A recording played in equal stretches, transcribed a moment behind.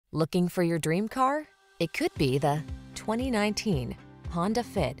Looking for your dream car? It could be the 2019 Honda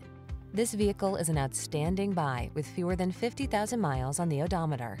Fit. This vehicle is an outstanding buy with fewer than 50,000 miles on the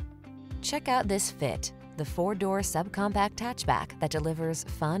odometer. Check out this Fit, the 4-door subcompact hatchback that delivers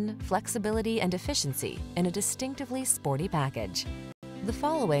fun, flexibility, and efficiency in a distinctively sporty package. The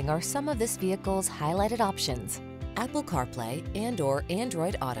following are some of this vehicle's highlighted options: Apple CarPlay and/or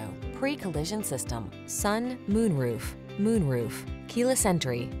Android Auto, pre-collision system, sun, moonroof, keyless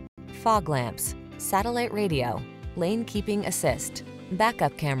entry, fog lamps, satellite radio, lane keeping assist,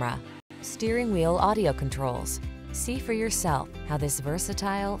 backup camera, steering wheel audio controls. See for yourself how this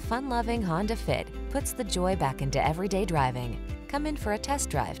versatile, fun-loving Honda Fit puts the joy back into everyday driving. Come in for a test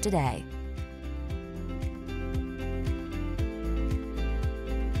drive today.